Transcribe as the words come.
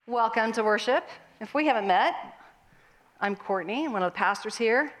Welcome to worship. If we haven't met, I'm Courtney, one of the pastors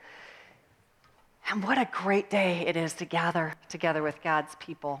here. And what a great day it is to gather together with God's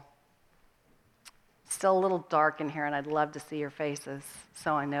people. It's still a little dark in here, and I'd love to see your faces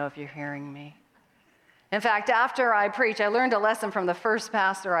so I know if you're hearing me. In fact, after I preach, I learned a lesson from the first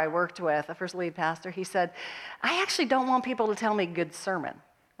pastor I worked with, the first lead pastor. He said, I actually don't want people to tell me good sermon.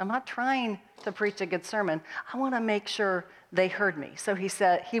 I'm not trying to preach a good sermon. I want to make sure they heard me. So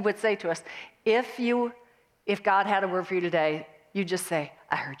he would say to us, if God had a word for you today, you just say,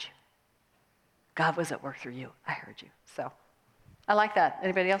 I heard you. God was at work through you. I heard you. So I like that.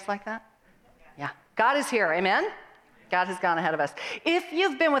 Anybody else like that? Yeah. God is here. Amen? God has gone ahead of us. If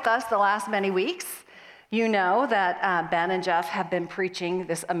you've been with us the last many weeks, you know that Ben and Jeff have been preaching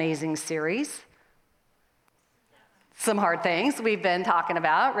this amazing series. Some hard things we've been talking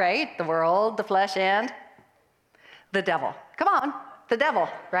about, right? The world, the flesh, and the devil. Come on, the devil,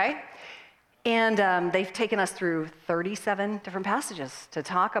 right? And they've taken us through 37 different passages to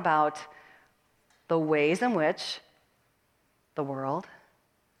talk about the ways in which the world,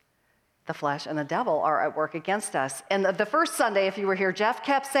 the flesh, and the devil are at work against us. And the first Sunday, if you were here, Jeff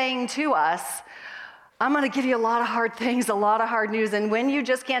kept saying to us, I'm going to give you a lot of hard things, a lot of hard news, and when you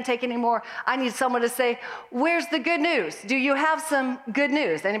just can't take anymore, I need someone to say, where's the good news? Do you have some good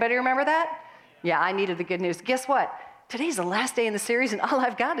news? Anybody remember that? Yeah, I needed the good news. Guess what? Today's the last day in the series, and all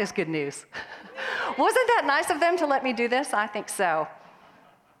I've got is good news. Wasn't that nice of them to let me do this? I think so.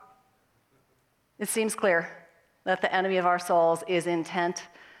 It seems clear that the enemy of our souls is intent,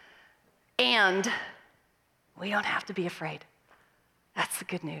 and we don't have to be afraid. That's the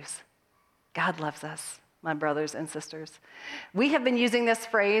good news. God loves us, my brothers and sisters. We have been using this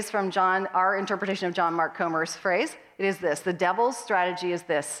phrase from our interpretation of John Mark Comer's phrase. It is this: the devil's strategy is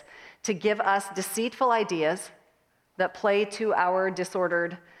this, to give us deceitful ideas that play to our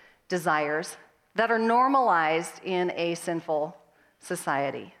disordered desires that are normalized in a sinful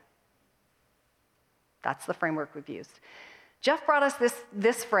society. That's the framework we've used. Jeff brought us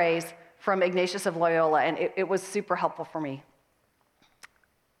this phrase from Ignatius of Loyola, and it was super helpful for me.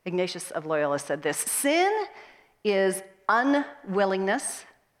 Ignatius of Loyola said this: sin is unwillingness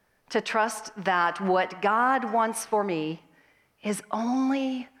to trust that what God wants for me is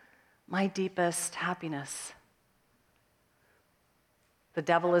only my deepest happiness. The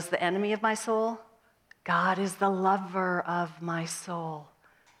devil is the enemy of my soul. God is the lover of my soul.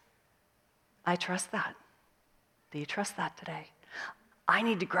 I trust that. Do you trust that today? I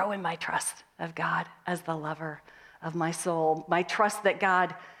need to grow in my trust of God as the lover of my soul. My trust that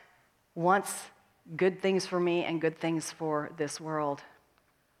God wants good things for me and good things for this world.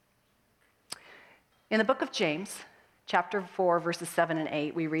 In the book of James, chapter 4, verses 7 and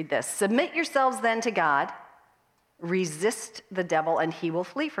 8, we read this: Submit yourselves then to God, resist the devil, and he will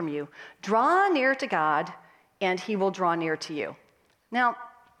flee from you. Draw near to God, and he will draw near to you. Now,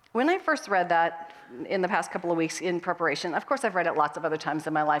 when I first read that in the past couple of weeks in preparation, of course I've read it lots of other times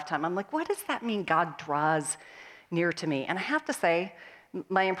in my lifetime, I'm like, what does that mean, God draws near to me? And I have to say,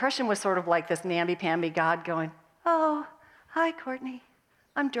 my impression was sort of like this namby-pamby God going, oh, hi, Courtney,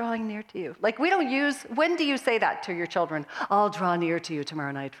 I'm drawing near to you. Like, we don't use, when do you say that to your children? I'll draw near to you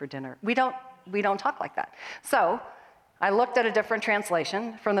tomorrow night for dinner. We don't talk like that. So I looked at a different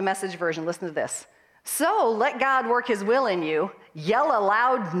translation from the Message version. Listen to this. So let God work his will in you, yell a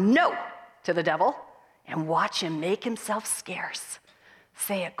loud no to the devil, and watch him make himself scarce.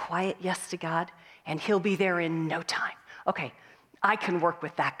 Say a quiet yes to God, and he'll be there in no time. Okay, I can work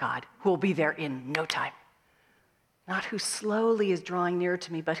with that God who will be there in no time. Not who slowly is drawing near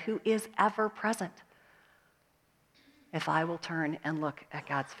to me, but who is ever present. If I will turn and look at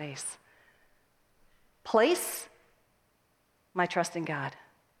God's face. Place my trust in God.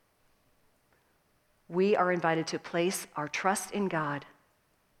 We are invited to place our trust in God,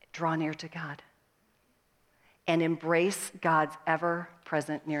 draw near to God, and embrace God's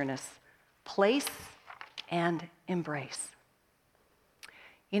ever-present nearness. Place and embrace.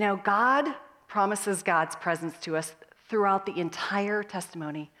 You know, God promises God's presence to us throughout the entire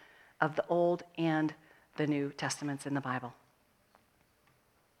testimony of the Old and the New Testaments in the Bible.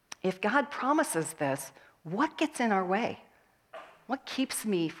 If God promises this, what gets in our way? What keeps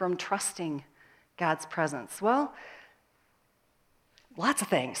me from trusting God's presence? Well, lots of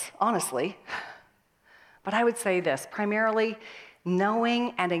things, honestly. But I would say this, primarily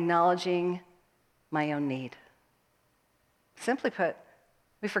knowing and acknowledging my own need. Simply put,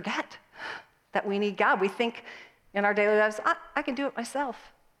 we forget that we need God. We think in our daily lives, I can do it myself.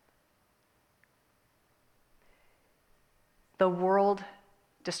 The world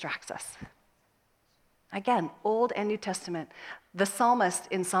distracts us. Again, Old and New Testament. The psalmist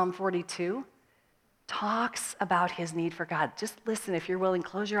in Psalm 42 talks about his need for God. Just listen, if you're willing,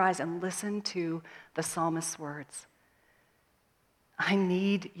 close your eyes and listen to the psalmist's words. I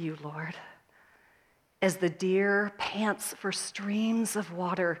need you, Lord. As the deer pants for streams of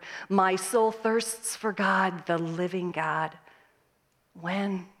water, my soul thirsts for God, the living God.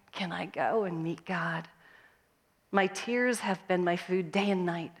 When can I go and meet God? My tears have been my food day and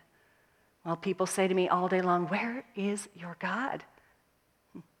night, while people say to me all day long, where is your God?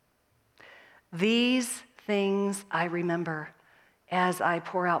 These things I remember as I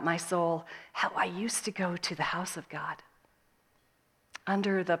pour out my soul, how I used to go to the house of God,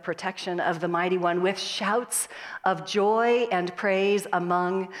 under the protection of the Mighty One, with shouts of joy and praise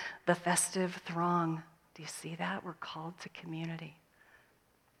among the festive throng. Do you see that? We're called to community.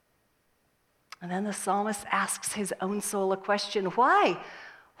 And then the psalmist asks his own soul a question. Why?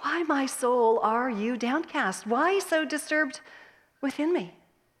 Why, my soul, are you downcast? Why so disturbed within me?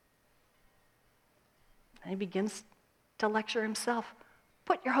 And he begins to lecture himself.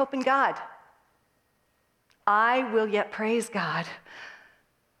 Put your hope in God. I will yet praise God,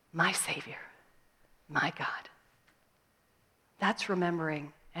 my Savior, my God. That's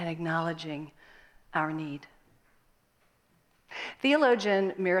remembering and acknowledging our need.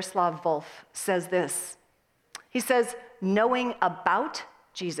 Theologian Miroslav Volf says this. He says, knowing about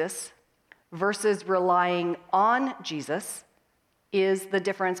Jesus versus relying on Jesus is the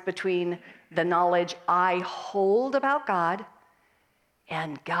difference between the knowledge I hold about God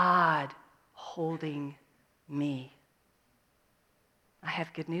and God holding me. I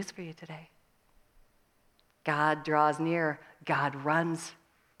have good news for you today. God draws near, God runs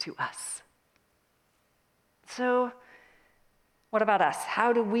to us. So, what about us?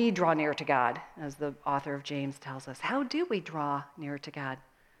 How do we draw near to God, as the author of James tells us? How do we draw near to God?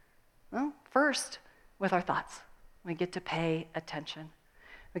 Well, first, with our thoughts. We get to pay attention.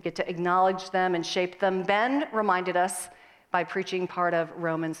 We get to acknowledge them and shape them. Ben reminded us by preaching part of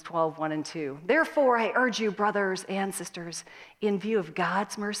Romans 12, 1 and 2. Therefore, I urge you, brothers and sisters, in view of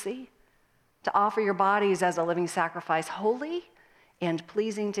God's mercy, to offer your bodies as a living sacrifice, holy and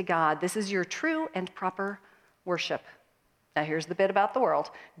pleasing to God. This is your true and proper worship. Now, here's the bit about the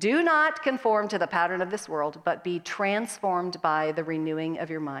world. Do not conform to the pattern of this world, but be transformed by the renewing of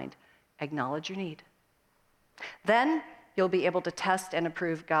your mind. Acknowledge your need. Then you'll be able to test and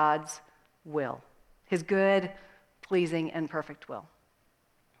approve God's will, his good, pleasing, and perfect will.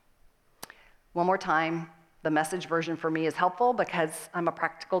 One more time, the Message version for me is helpful because I'm a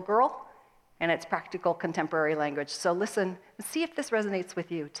practical girl, and it's practical contemporary language. So listen and see if this resonates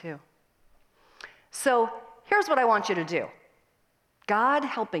with you too. So here's what I want you to do. God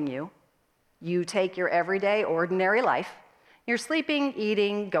helping you, you take your everyday, ordinary life, you're sleeping,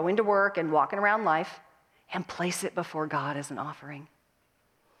 eating, going to work, and walking around life, and place it before God as an offering.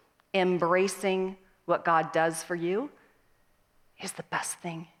 Embracing what God does for you is the best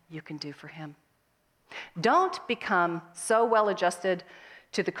thing you can do for him. Don't become so well adjusted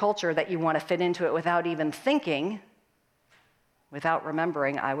to the culture that you want to fit into it without even thinking, without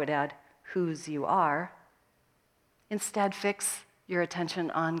remembering, I would add, whose you are. Instead, fix your attention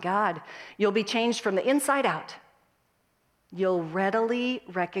on God. You'll be changed from the inside out. You'll readily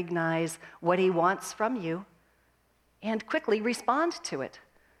recognize what he wants from you and quickly respond to it.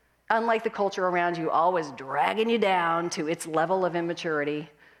 Unlike the culture around you, always dragging you down to its level of immaturity,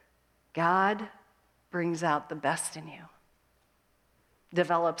 God brings out the best in you,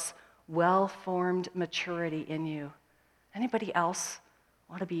 develops well-formed maturity in you. Anybody else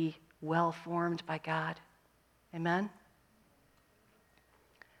want to be well-formed by God? Amen?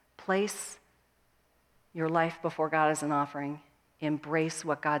 Place your life before God as an offering. Embrace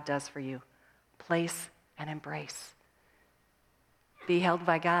what God does for you. Place and embrace. Be held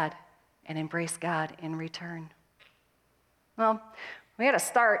by God and embrace God in return. Well, we got to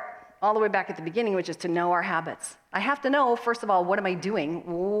start all the way back at the beginning, which is to know our habits. I have to know, first of all, what am I doing?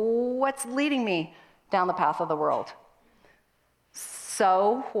 What's leading me down the path of the world?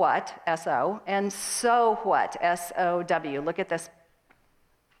 So what, S-O, and so what, S-O-W. Look at this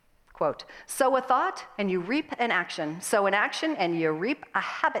quote. Sow a thought and you reap an action. Sow an action and you reap a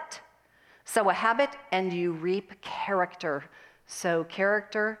habit. Sow a habit and you reap character. Sow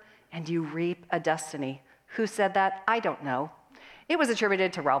character and you reap a destiny. Who said that? I don't know. It was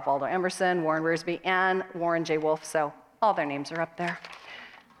attributed to Ralph Waldo Emerson, Warren Wiersbe, and Warren J. Wolf, so all their names are up there.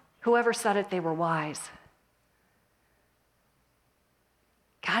 Whoever said it, they were wise.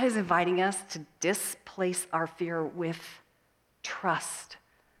 God is inviting us to displace our fear with trust.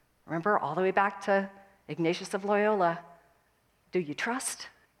 Remember, all the way back to Ignatius of Loyola. Do you trust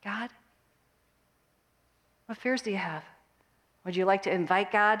God? What fears do you have? Would you like to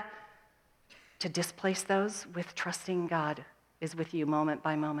invite God to displace those with trusting God is with you moment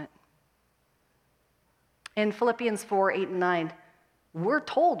by moment? In Philippians 4, 8, and 9, we're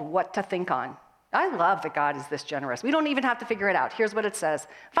told what to think on. I love that God is this generous. We don't even have to figure it out. Here's what it says.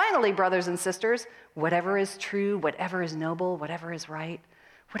 Finally, brothers and sisters, whatever is true, whatever is noble, whatever is right,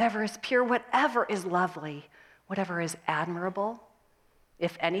 whatever is pure, whatever is lovely, whatever is admirable,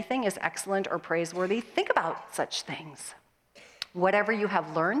 if anything is excellent or praiseworthy, think about such things. Whatever you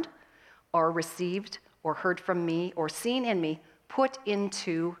have learned or received or heard from me or seen in me, put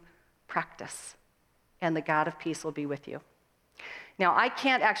into practice, and the God of peace will be with you. Now, I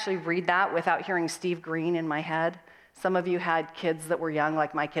can't actually read that without hearing Steve Green in my head. Some of you had kids that were young,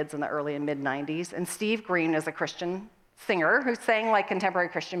 like my kids in the early and mid-90s, and Steve Green is a Christian singer who sang like contemporary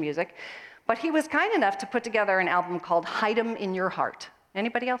Christian music, but he was kind enough to put together an album called Hide 'Em in Your Heart.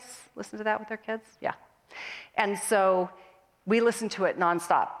 Anybody else listen to that with their kids? Yeah. And so we listened to it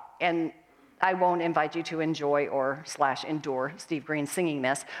nonstop, and I won't invite you to enjoy or / endure Steve Green singing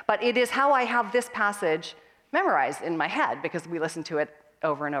this, but it is how I have this passage memorized in my head because we listen to it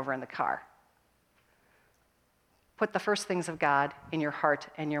over and over in the car. Put the first things of God in your heart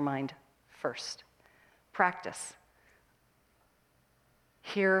and your mind first. Practice.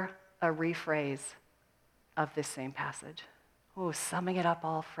 Hear a rephrase of this same passage. Oh, summing it up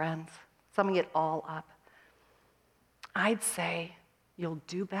all, friends. Summing it all up. I'd say you'll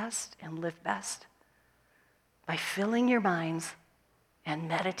do best and live best by filling your minds and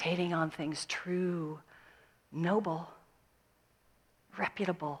meditating on things true, noble,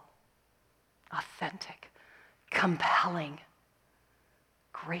 reputable, authentic, compelling,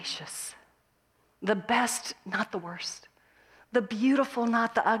 gracious, the best, not the worst, the beautiful,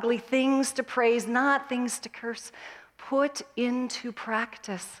 not the ugly, things to praise, not things to curse. Put into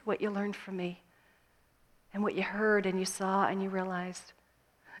practice what you learned from me and what you heard and you saw and you realized.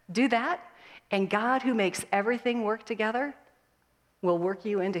 Do that, and God, who makes everything work together, will work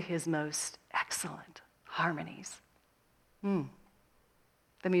you into his most excellent harmonies.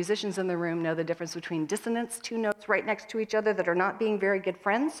 The musicians in the room know the difference between dissonance, two notes right next to each other that are not being very good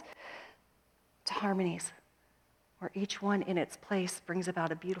friends, to harmonies, where each one in its place brings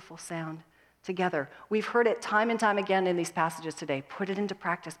about a beautiful sound together. We've heard it time and time again in these passages today. Put it into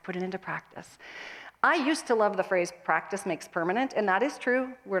practice, put it into practice. I used to love the phrase practice makes permanent, and that is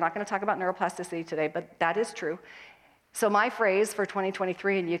true. We're not going to talk about neuroplasticity today, but that is true. So my phrase for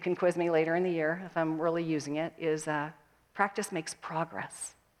 2023, and you can quiz me later in the year if I'm really using it, is practice makes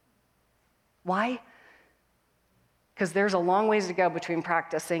progress. Why? Because there's a long ways to go between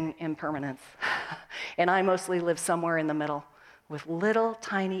practicing and permanence. And I mostly live somewhere in the middle with little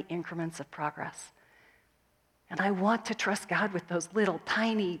tiny increments of progress. And I want to trust God with those little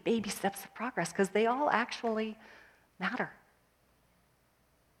tiny baby steps of progress because they all actually matter.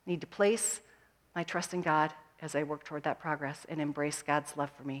 I need to place my trust in God as I work toward that progress and embrace God's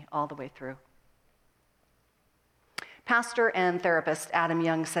love for me all the way through. Pastor and therapist Adam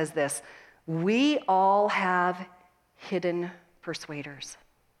Young says this: we all have hidden persuaders.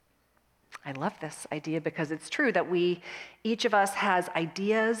 I love this idea because it's true that each of us has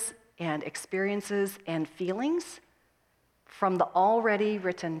ideas and experiences and feelings from the already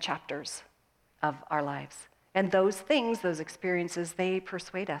written chapters of our lives. And those things, those experiences, they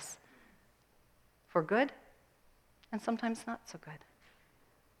persuade us for good and sometimes not so good.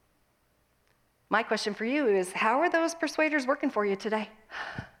 My question for you is, how are those persuaders working for you today?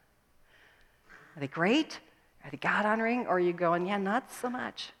 Are they great? Are they God-honoring? Or are you going, yeah, not so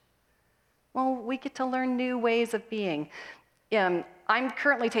much? Well, we get to learn new ways of being. I'm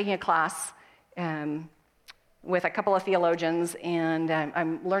currently taking a class with a couple of theologians, and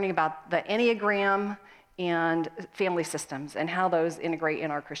I'm learning about the Enneagram and family systems and how those integrate in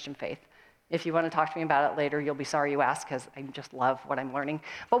our Christian faith. If you want to talk to me about it later, you'll be sorry you asked because I just love what I'm learning.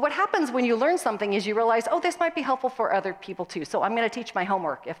 But what happens when you learn something is you realize, oh, this might be helpful for other people too. So I'm going to teach my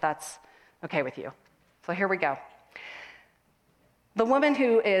homework if that's okay with you. So here we go. The woman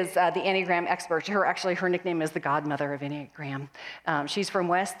who is the Enneagram expert, her nickname is the godmother of Enneagram. She's from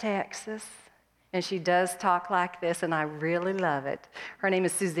West Texas, and she does talk like this, and I really love it. Her name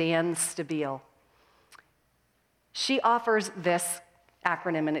is Suzanne Stabile. She offers this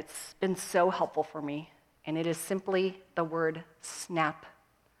acronym, and it's been so helpful for me, and it is simply the word SNAP.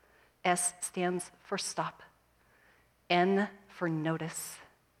 S stands for stop, N for notice,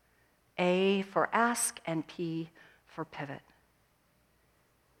 A for ask, and P for pivot.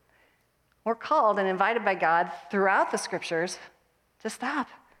 We're called and invited by God throughout the scriptures to stop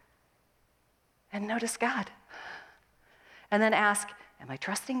and notice God. And then ask, am I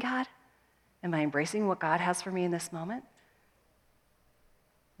trusting God? Am I embracing what God has for me in this moment?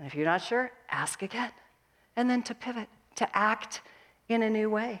 And if you're not sure, ask again. And then to pivot, to act in a new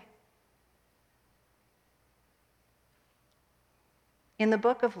way. In the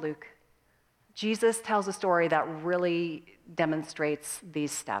book of Luke, Jesus tells a story that really demonstrates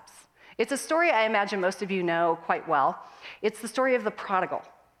these steps. It's a story I imagine most of you know quite well. It's the story of the prodigal.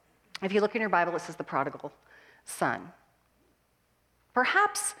 If you look in your Bible, it says the prodigal son.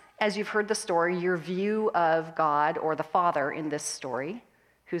 Perhaps as you've heard the story, your view of God or the Father in this story,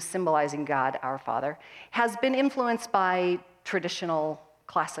 who's symbolizing God, our Father, has been influenced by traditional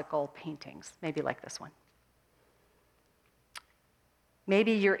classical paintings, maybe like this one.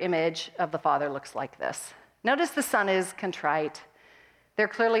 Maybe your image of the Father looks like this. Notice the Son is contrite. They're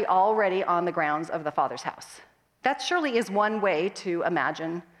clearly already on the grounds of the Father's house. That surely is one way to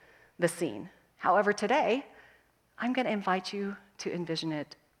imagine the scene. However, today, I'm going to invite you to envision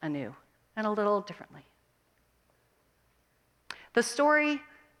it anew and a little differently. The story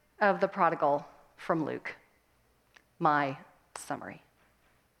of the prodigal from Luke, my summary.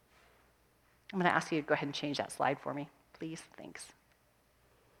 I'm going to ask you to go ahead and change that slide for me, please. Thanks.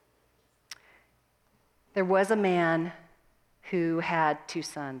 There was a man who had 2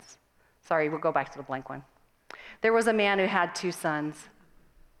 sons. Sorry, we'll go back to the blank one. There was a man who had 2 sons.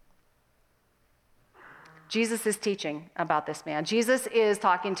 Jesus is teaching about this man. Jesus is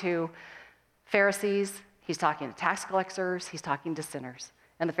talking to Pharisees, he's talking to tax collectors, he's talking to sinners.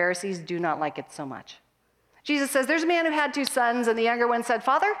 And the Pharisees do not like it so much. Jesus says, there's a man who had 2 sons, and the younger one said,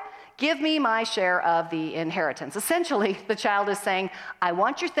 Father, give me my share of the inheritance. Essentially, the child is saying, I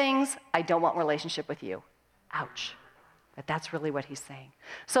want your things, I don't want relationship with you. Ouch. But that's really what he's saying.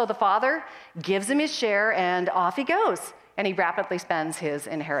 So the father gives him his share, and off he goes, and he rapidly spends his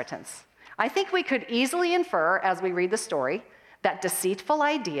inheritance. I think we could easily infer, as we read the story, that deceitful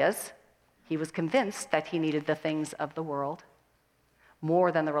ideas, he was convinced that he needed the things of the world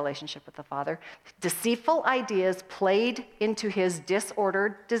more than the relationship with the Father. Deceitful ideas played into his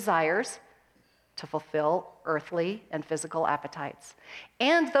disordered desires to fulfill earthly and physical appetites.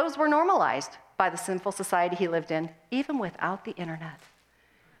 And those were normalized by the sinful society he lived in, even without the internet.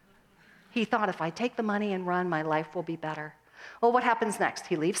 He thought, if I take the money and run, my life will be better. Well, what happens next?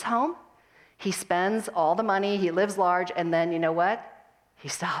 He leaves home, he spends all the money, he lives large, and then you know what? He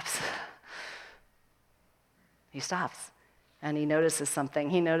stops. He stops. And he notices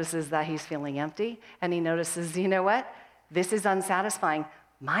something. He notices that he's feeling empty, and he notices, you know what? This is unsatisfying.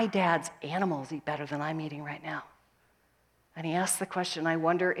 My dad's animals eat better than I'm eating right now. And he asks the question, I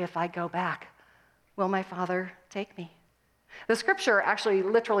wonder if I go back, will my father take me? The scripture actually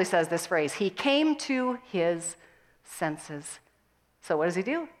literally says this phrase, he came to his senses. So what does he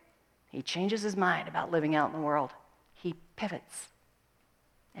do? He changes his mind about living out in the world. He pivots,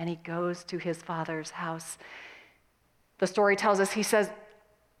 and he goes to his father's house. The story tells us, he says,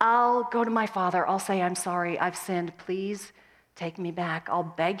 I'll go to my father. I'll say, I'm sorry, I've sinned. Please take me back. I'll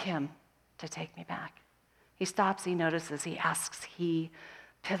beg him to take me back. He stops, he notices, he asks, he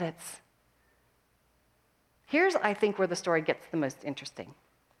pivots. Here's, I think, where the story gets the most interesting.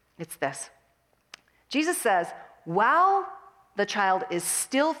 It's this. Jesus says, while the child is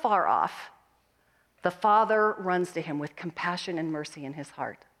still far off, the father runs to him with compassion and mercy in his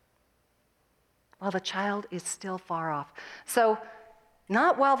heart. While the child is still far off. So,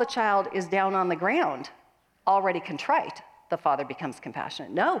 not while the child is down on the ground, already contrite, the father becomes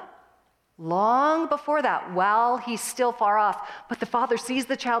compassionate. No, long before that, while he's still far off, but the father sees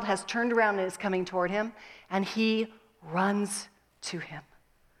the child has turned around and is coming toward him, and he runs to him.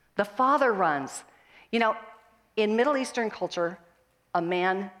 The father runs. You know, in Middle Eastern culture, a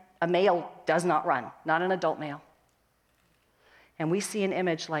male does not run, not an adult male. And we see an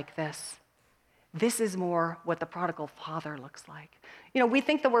image like this. This is more what the prodigal father looks like. You know, we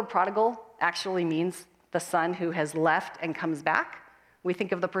think the word prodigal actually means the son who has left and comes back. We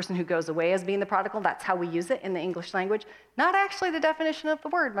think of the person who goes away as being the prodigal. That's how we use it in the English language. Not actually the definition of the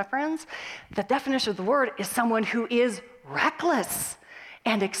word, my friends. The definition of the word is someone who is reckless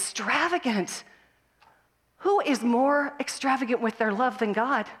and extravagant. Who is more extravagant with their love than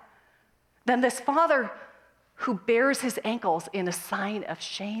God? Than this father who bears his ankles in a sign of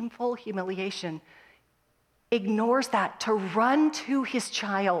shameful humiliation, ignores that to run to his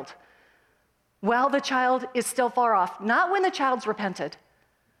child while the child is still far off, not when the child's repented,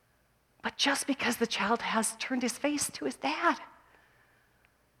 but just because the child has turned his face to his dad.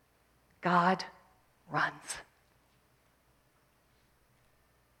 God runs.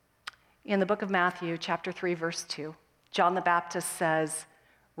 In the book of Matthew, chapter 3, verse 2, John the Baptist says,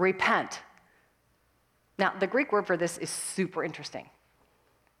 repent. Now, the Greek word for this is super interesting.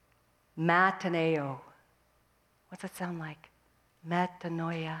 Mataneo. What's that sound like?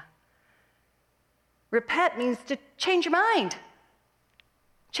 Metanoia. Repent means to change your mind.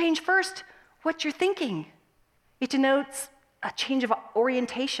 Change first what you're thinking. It denotes a change of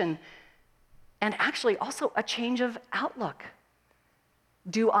orientation and actually also a change of outlook.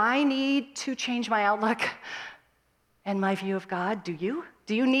 Do I need to change my outlook and my view of God? Do you?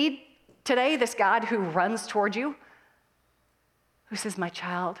 Do you need today this God who runs toward you, who says, my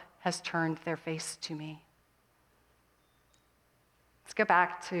child has turned their face to me? Let's go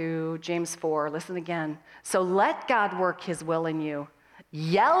back to James 4. Listen again. So let God work his will in you.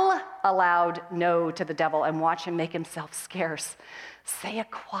 Yell a loud no to the devil and watch him make himself scarce. Say a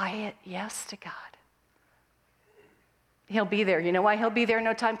quiet yes to God. He'll be there. You know why he'll be there in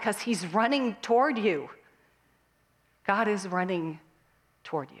no time? Because he's running toward you. God is running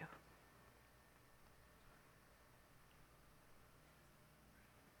toward you.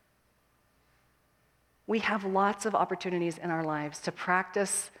 We have lots of opportunities in our lives to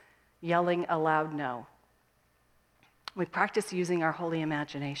practice yelling a loud no. We practice using our holy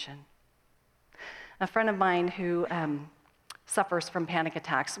imagination. A friend of mine who suffers from panic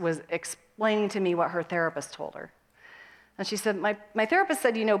attacks was explaining to me what her therapist told her. And she said, my therapist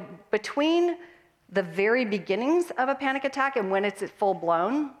said, between the very beginnings of a panic attack and when it's at full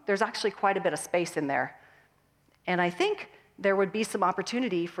blown, there's actually quite a bit of space in there. And I think there would be some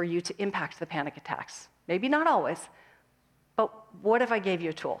opportunity for you to impact the panic attacks. Maybe not always, but what if I gave you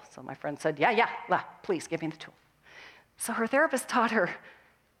a tool? So my friend said, yeah, please give me the tool. So her therapist taught her,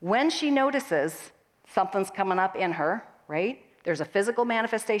 when she notices something's coming up in her, right? There's a physical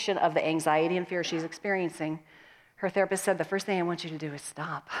manifestation of the anxiety and fear she's experiencing. Her therapist said, the first thing I want you to do is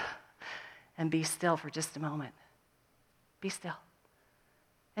stop and be still for just a moment. Be still.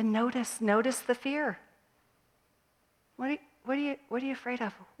 And notice the fear. What are you afraid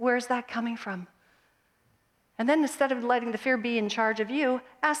of? Where's that coming from? And then instead of letting the fear be in charge of you,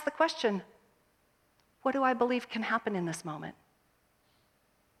 ask the question, what do I believe can happen in this moment?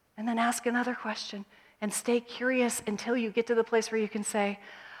 And then ask another question and stay curious until you get to the place where you can say,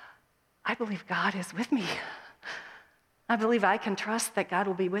 I believe God is with me. I believe I can trust that God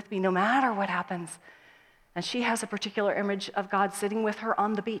will be with me no matter what happens. And she has a particular image of God sitting with her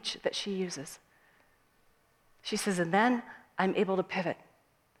on the beach that she uses. She says, and then I'm able to pivot.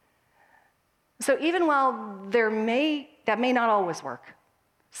 So even while that may not always work,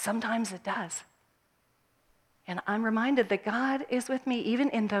 sometimes it does. And I'm reminded that God is with me even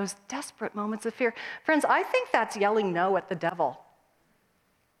in those desperate moments of fear. Friends, I think that's yelling no at the devil.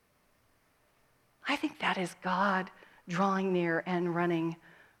 I think that is God drawing near and running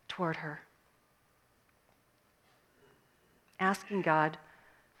toward her. Asking God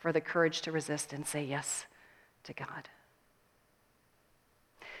for the courage to resist and say yes to God.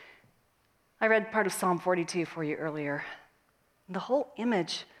 I read part of Psalm 42 for you earlier. The whole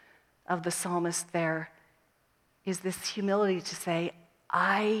image of the psalmist there is this humility to say,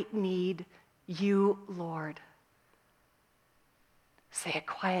 I need you, Lord. Say a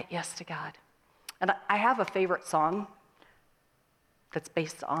quiet yes to God. And I have a favorite song that's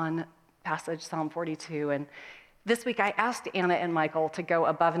based on passage Psalm 42. And this week I asked Anna and Michael to go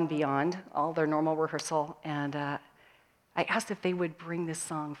above and beyond all their normal rehearsal. And I asked if they would bring this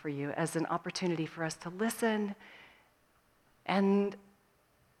song for you as an opportunity for us to listen and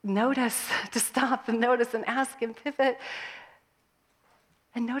notice, to stop and notice and ask and pivot.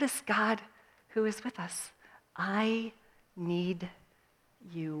 And notice God who is with us. I need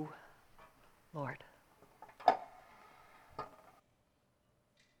you, Lord.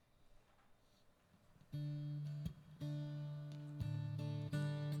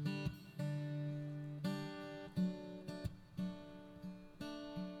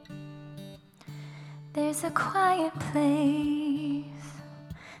 There's a quiet place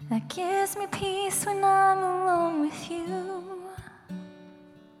that gives me peace when I'm alone with you.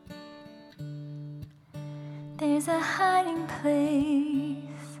 There's a hiding place.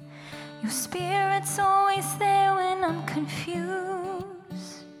 Your spirit's always there when I'm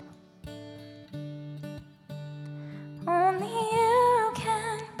confused. Only you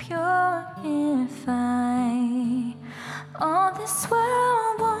can purify. All this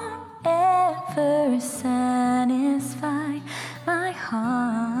world won't ever satisfy my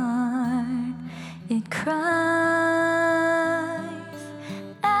heart. It cries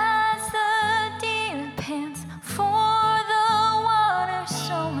as the deer pants for the water,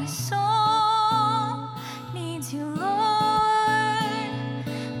 so my soul needs you, Lord.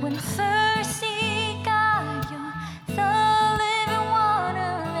 When thirsty, God, you're the living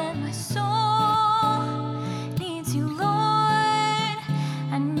water, and my soul needs you, Lord.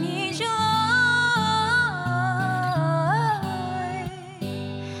 I need you,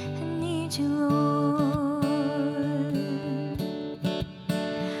 need you, Lord.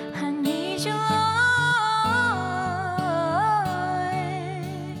 I need you, Lord.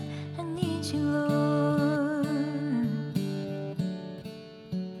 I need you, Lord.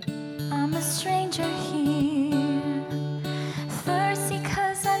 I'm a stranger here, thirsty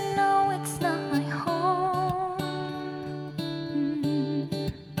 'cause I know it's not my home.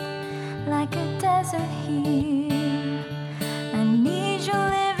 Like a desert here, I need your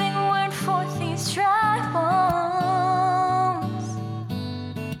living word for these dry bones.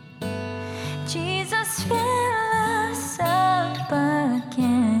 Jesus, fill us up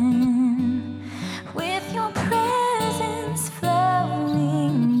again with your presence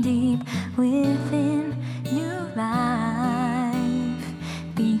flowing deep within. New life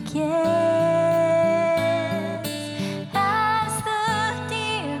begins as the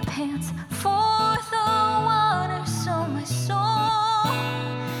deer pants for the water, so my soul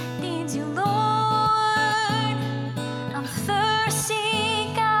needs you, Lord. I'm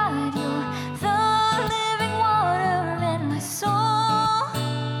thirsty, God, you're the living water, and my soul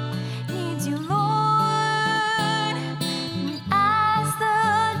needs you, Lord. And as the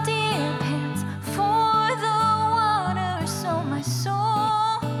deer pants for the water, so my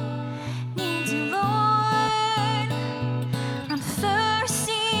soul needs you, Lord. I'm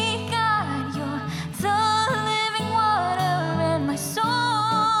thirsty, God, you're the living water, and my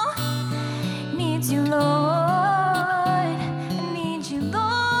soul needs you, Lord. I need you, Lord.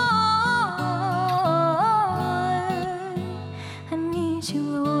 I need you,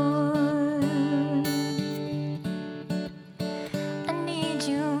 Lord. I need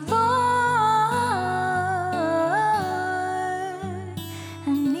you, Lord. I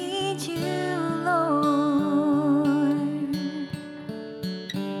need you, Lord.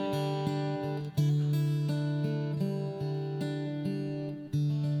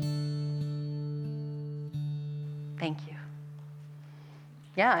 Thank you.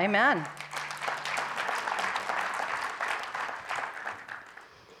 Yeah, amen.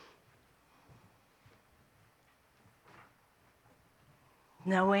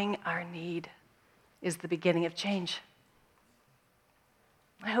 Knowing our need is the beginning of change.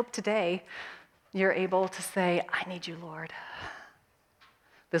 I hope today you're able to say, I need you, Lord.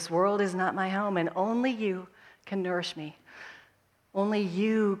 This world is not my home, and only you can nourish me. Only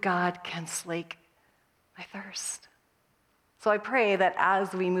you, God, can slake my thirst. So I pray that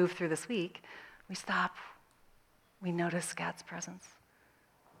as we move through this week, we stop, we notice God's presence.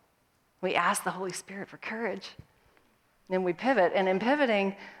 We ask the Holy Spirit for courage. Then we pivot, and in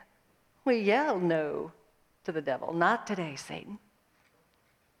pivoting, we yell no to the devil. Not today, Satan.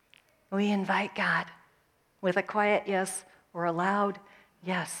 We invite God with a quiet yes or a loud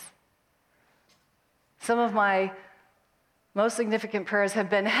yes. Some of my most significant prayers have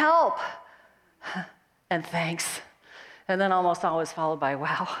been help and thanks, and then almost always followed by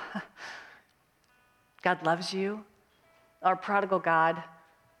wow. God loves you. Our prodigal God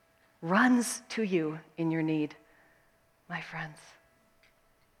runs to you in your need, my friends.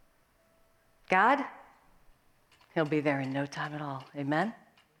 God, he'll be there in no time at all. Amen?